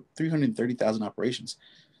 330,000 operations.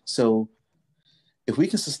 So if we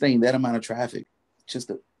can sustain that amount of traffic, just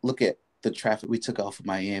to look at the traffic we took off of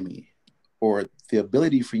Miami, or the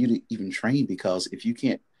ability for you to even train, because if you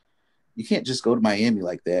can't just go to Miami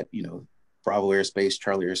like that, Bravo airspace,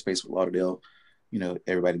 Charlie airspace with Lauderdale,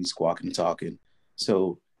 everybody be squawking and talking.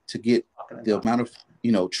 So to get the amount of,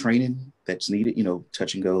 training that's needed,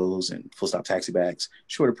 touch and goes and full stop taxi backs,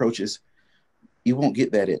 short approaches, you won't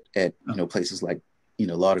get that at places like,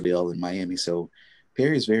 Lauderdale and Miami. So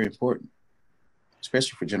Perry is very important,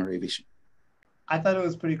 especially for general aviation. I thought it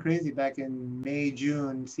was pretty crazy back in May,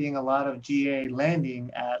 June, seeing a lot of GA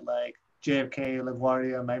landing at like JFK,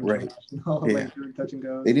 LaGuardia, Miami International, like doing touch and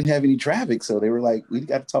goes. They didn't have any traffic, so they were like, we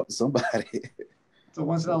got to talk to somebody. So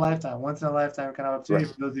once in a lifetime kind of opportunity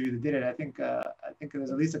for those of you that did it. I think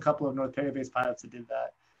there's at least a couple of North Perry-based pilots that did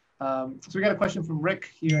that. So we got a question from Rick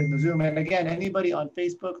here in the Zoom. And again, anybody on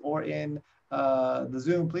Facebook or in the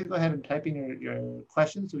Zoom, please go ahead and type in your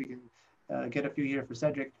questions so we can get a few here for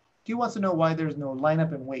Cedric. He wants to know why there's no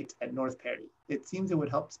lineup and wait at North Perry. It seems it would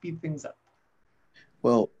help speed things up.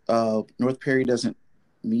 Well, North Perry doesn't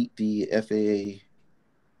meet the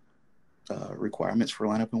FAA requirements for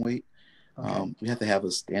lineup and wait. Okay. We have to have a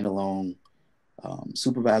standalone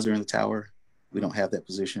supervisor in the tower. We don't have that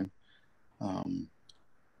position. And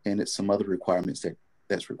it's some other requirements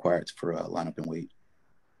that's required for lineup and wait.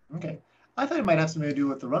 Okay. I thought it might have something to do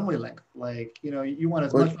with the runway length. Like, you want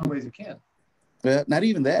as much runway as you can. Not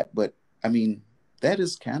even that, but I mean, that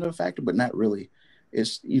is kind of a factor, but not really.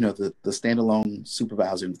 It's, the standalone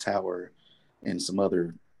supervisor in the tower and some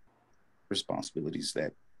other responsibilities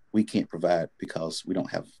that we can't provide because we don't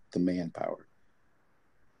have the manpower.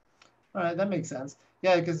 All right, that makes sense.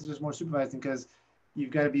 Yeah, because it's just more supervising, because you've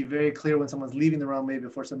got to be very clear when someone's leaving the runway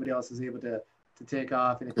before somebody else is able to take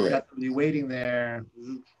off. And if you've got somebody waiting there,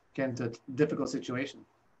 get into a difficult situation.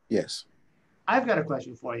 Yes. I've got a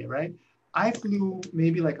question for you, right? I flew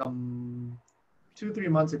maybe like 2 3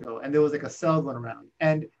 months ago, and there was like a cell going around.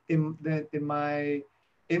 And in my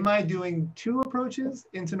doing two approaches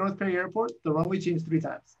into North Perry Airport, the runway changed 3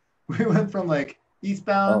 times. We went from like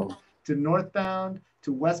eastbound Oh, to northbound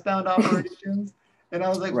to westbound operations, and I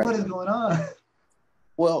was like, right. "What is going on?"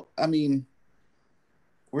 Well, I mean,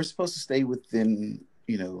 we're supposed to stay within,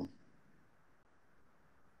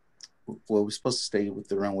 we're supposed to stay with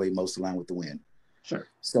the runway most aligned with the wind. Sure.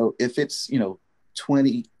 So if it's,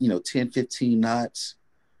 20, 10, 15 knots,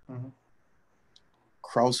 Mm-hmm.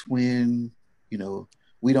 crosswind,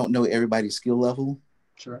 we don't know everybody's skill level.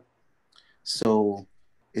 Sure. So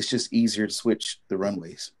it's just easier to switch the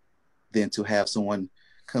runways than to have someone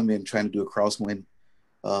come in trying to do a crosswind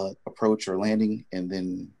approach or landing and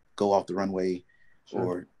then go off the runway.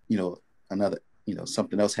 Sure. Or, another,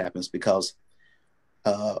 something else happens because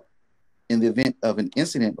in the event of an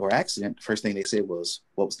incident or accident, the first thing they said was,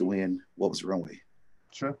 what was the wind? What was the runway?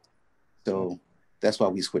 Sure. So that's why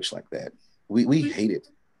we switch like that. We hate it.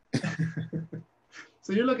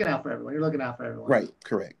 So you're looking out for everyone. You're looking out for everyone. Right.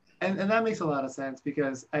 Correct. And that makes a lot of sense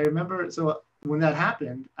because I remember, so when that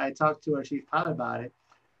happened, I talked to our chief pilot about it,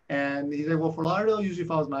 and he said, well, Fort Lauderdale usually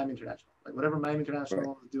follows Miami International. Like whatever Miami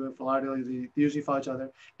International is doing, Fort Lauderdale usually follow each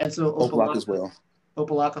other. And so Opelika as well.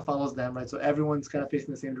 Opelika follows them, right? So everyone's kind of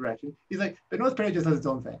facing the same direction. He's like, the North Perry just has its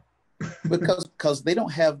own thing. because they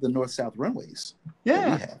don't have the north-south runways that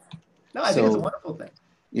we have. No, I think it's a wonderful thing.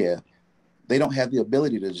 Yeah. They don't have the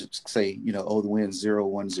ability to just say, the wind's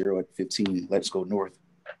 010 at 15, let's go north.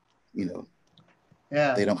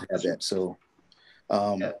 Yeah. They don't have that. So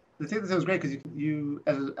the thing that was great because you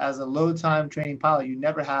as a low time training pilot, you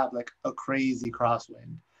never have like a crazy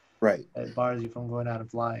crosswind. Right. That bars you from going out and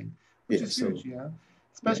flying, which is huge,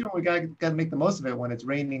 especially when we got to make the most of it when it's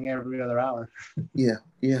raining every other hour.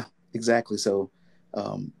 Yeah, exactly. So,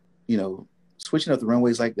 switching up the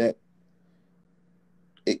runways like that,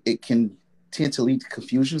 it can tend to lead to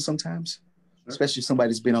confusion sometimes, especially if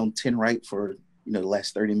somebody's been on 10 right for, the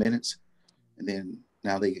last 30 minutes, and then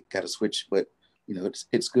now they got to switch. But,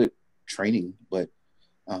 it's good training, but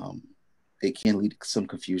it can lead to some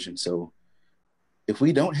confusion. So if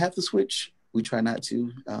we don't have to switch, we try not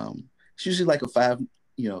to. It's usually like a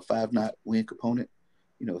 5-knot wind component,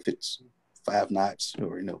 if it's 5 knots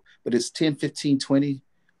or, but it's 10, 15, 20,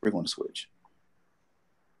 we're going to switch.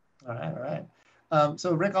 All right.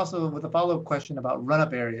 So Rick, also with a follow-up question about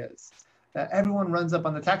run-up areas, everyone runs up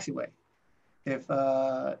on the taxiway. If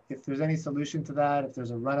there's any solution to that, if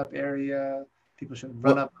there's a run-up area, people should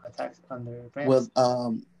run up on their ramps.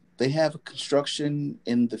 Well, they have a construction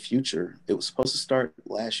in the future. It was supposed to start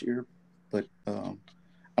last year, but I'm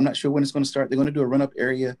not sure when it's going to start. They're going to do a run-up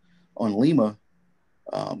area on Lima,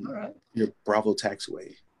 near Bravo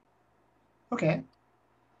Taxiway. Okay.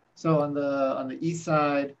 So on the east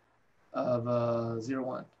side of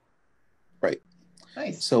 01. Right.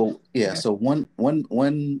 Nice. So so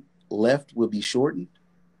one left will be shortened,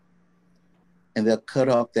 and they'll cut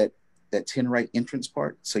off that 10 right entrance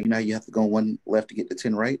part. So you have to go one left to get to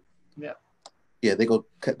 10 right. Yeah. Yeah, they go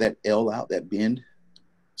cut that L out, that bend.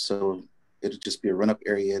 So it'll just be a run-up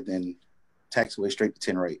area, then taxiway straight to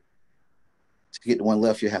 10 right. To get to one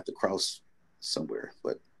left, you have to cross somewhere.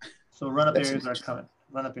 But so run-up areas are coming.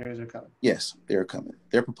 Run-up areas are coming. Yes, they're coming.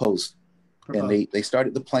 They're proposed. And they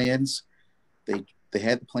started the plans. They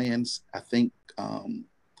had the plans. I think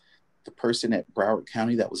the person at Broward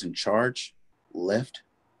County that was in charge left.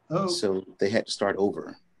 Oh. So they had to start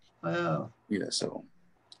over. Oh. Yeah, so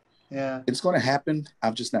yeah, it's going to happen.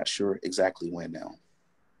 I'm just not sure exactly when now.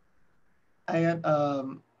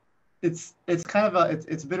 It's kind of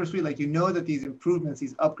it's bittersweet. Like that these improvements,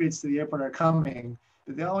 these upgrades to the airport are coming,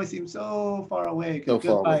 but they always seem so far away. Because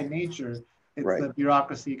just by nature, it's the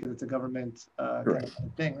bureaucracy because it's a government kind of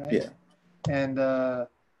thing, right? Yeah. And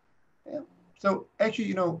so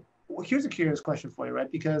actually, here's a curious question for you,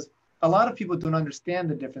 right? Because a lot of people don't understand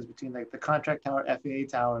the difference between like the contract tower, FAA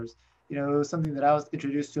towers. It was something that I was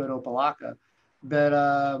introduced to at Opelika. But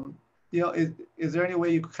is there any way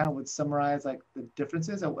you kind of would summarize like the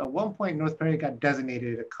differences? At one point, North Perry got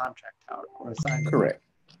designated a contract tower or assigned. Correct.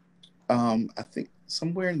 I think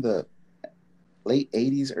somewhere in the late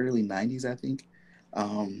 80s, early 90s, I think.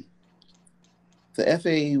 The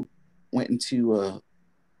FAA went into a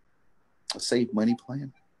save money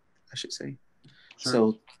plan, I should say. Sure.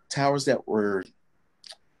 So towers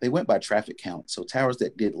they went by traffic count. So towers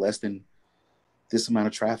that did less than this amount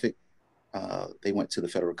of traffic, they went to the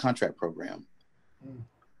federal contract program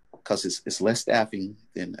because it's less staffing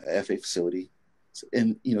than a FAA facility.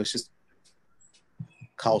 And, it's just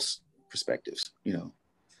cost perspectives,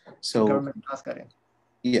 So government cost cutting.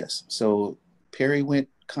 yes, so Perry went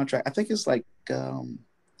contract. I think it's like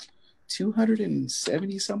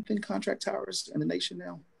 270 something contract towers in the nation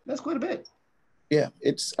now. That's quite a bit. Yeah,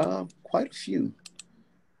 it's quite a few.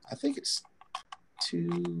 I think it's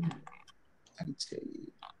two. I can tell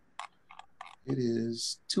you, it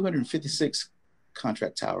is 256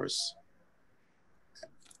 contract towers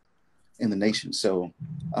in the nation. So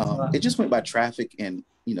Wow. it just went by traffic and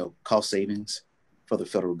cost savings for the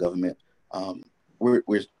federal government. We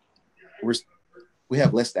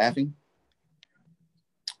have less staffing,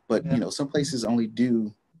 but some places only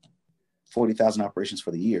do 40,000 operations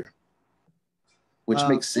for the year, which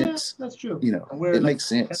makes sense. Yeah, that's true. It makes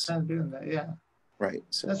sense. Doing that, yeah. Right.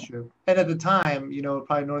 So that's true. And at the time,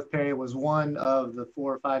 probably North Perry was one of the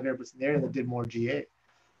 4 or 5 airports in the area that did more GA.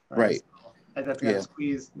 Right. So as that's got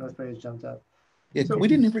squeezed, North Perry has jumped up. Yeah, so, we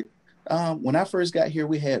didn't even. When I first got here,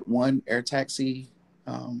 we had one air taxi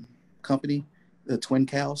company, the Twin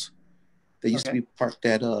Cows. They used to be parked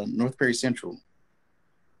at North Perry Central.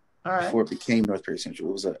 All right. Before it became North Perry Central,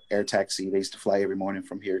 it was an air taxi. They used to fly every morning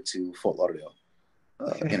from here to Fort Lauderdale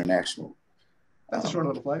International. That's a short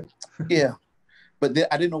little flight. Yeah, but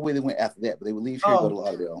I didn't know where they went after that. But they would leave here, go to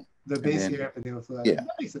Lauderdale. The base here, and they would fly. Yeah,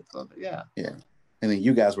 that makes it a little bit. Yeah. Yeah, and then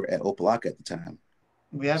you guys were at Opelika at the time.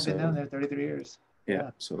 We have been down there 33 years.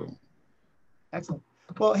 Yeah. So excellent.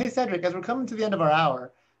 Well, hey Cedric, as we're coming to the end of our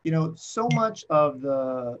hour, so much of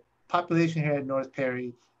the population here at North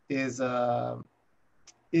Perry is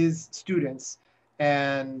students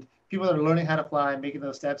and people that are learning how to fly, making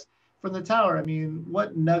those steps. From the tower, I mean,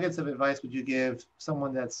 what nuggets of advice would you give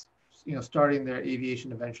someone that's starting their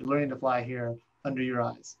aviation adventure, learning to fly here under your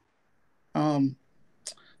eyes?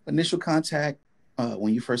 Initial contact,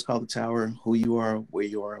 when you first call the tower, who you are, where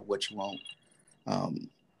you are, what you want.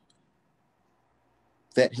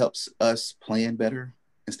 That helps us plan better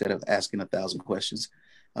instead of asking 1,000 questions.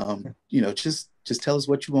 Just tell us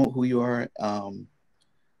what you want, who you are.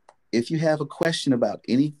 If you have a question about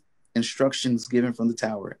any instructions given from the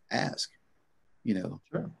tower, ask.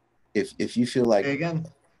 Sure. If you feel like, again,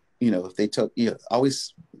 if they told you,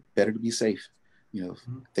 always better to be safe. If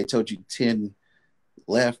they told you 10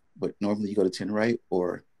 left, but normally you go to 10 right,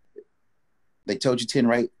 or they told you 10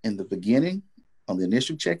 right in the beginning on the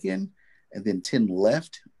initial check-in, and then 10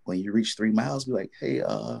 left when you reach 3 miles, be like, hey,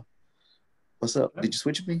 what's up? Did you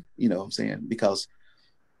switch with me? You know what I'm saying? Because,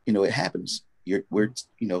 it happens. We're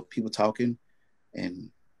people talking, and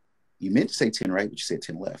you meant to say 10 right, but you said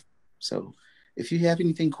 10 left. So if you have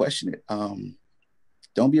anything, question it.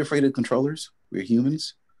 Don't be afraid of controllers. We're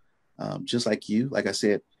humans, just like you. Like I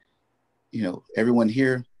said, everyone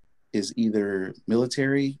here is either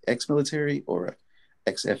military, ex-military, or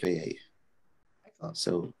ex-FAA.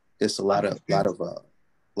 So it's a lot of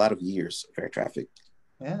years of air traffic.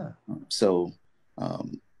 Yeah. So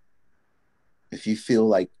if you feel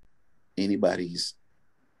like anybody's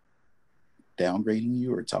downgrading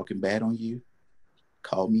you or talking bad on you,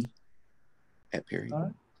 call me at Perry. All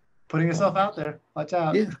right. Putting yourself out there. Watch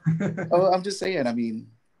out. Yeah. I'm just saying, I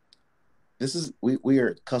mean, we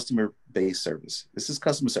are customer-based service. This is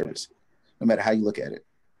customer service, no matter how you look at it.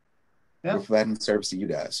 Yeah. We're providing service to you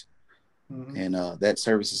guys. Mm-hmm. And that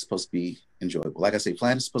service is supposed to be enjoyable. Like I say,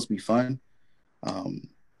 flying is supposed to be fun.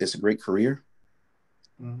 It's a great career.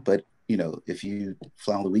 Mm-hmm. But, if you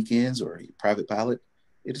fly on the weekends or you're a private pilot,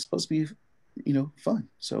 it is supposed to be, fun.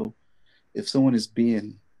 So if someone is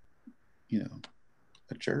being, a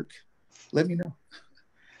jerk, let me know.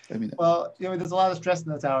 Well, there's a lot of stress in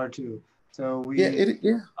the tower too. So it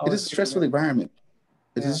is a stressful environment.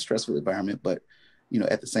 It is a stressful environment, but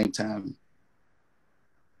at the same time,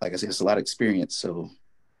 like I said, it's a lot of experience. So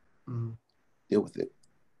deal with it.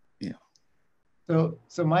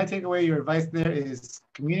 So my takeaway, your advice there is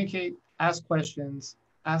communicate, ask questions,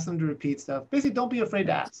 ask them to repeat stuff. Basically, don't be afraid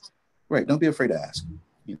to ask. Right. Don't be afraid to ask.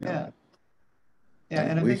 Yeah.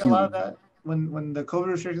 And I think a lot of that, when the COVID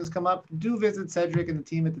restrictions come up, do visit Cedric and the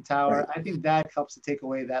team at the tower. Right. I think that helps to take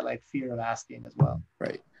away that fear of asking as well.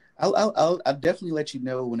 Right. I'll definitely let you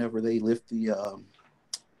know whenever they lift the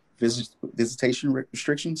visitation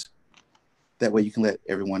restrictions. That way you can let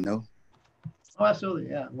everyone know. Oh, absolutely.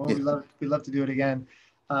 Yeah. Well, we'd love to do it again.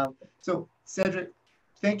 So Cedric,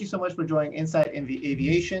 thank you so much for joining InSight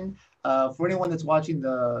Aviation. For anyone that's watching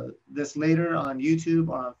this later on YouTube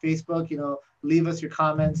or on Facebook, leave us your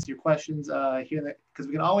comments, your questions here, because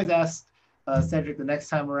we can always ask Cedric the next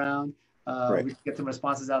time around. We can get some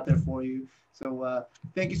responses out there for you. So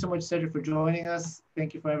thank you so much, Cedric, for joining us.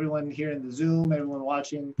 Thank you for everyone here in the Zoom, everyone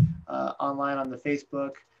watching online on the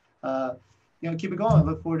Facebook. Keep it going.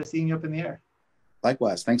 Look forward to seeing you up in the air.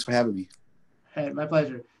 Likewise. Thanks for having me. Hey, my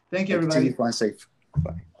pleasure. Thank you, everybody. Continue flying safe.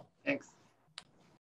 Bye. Thanks.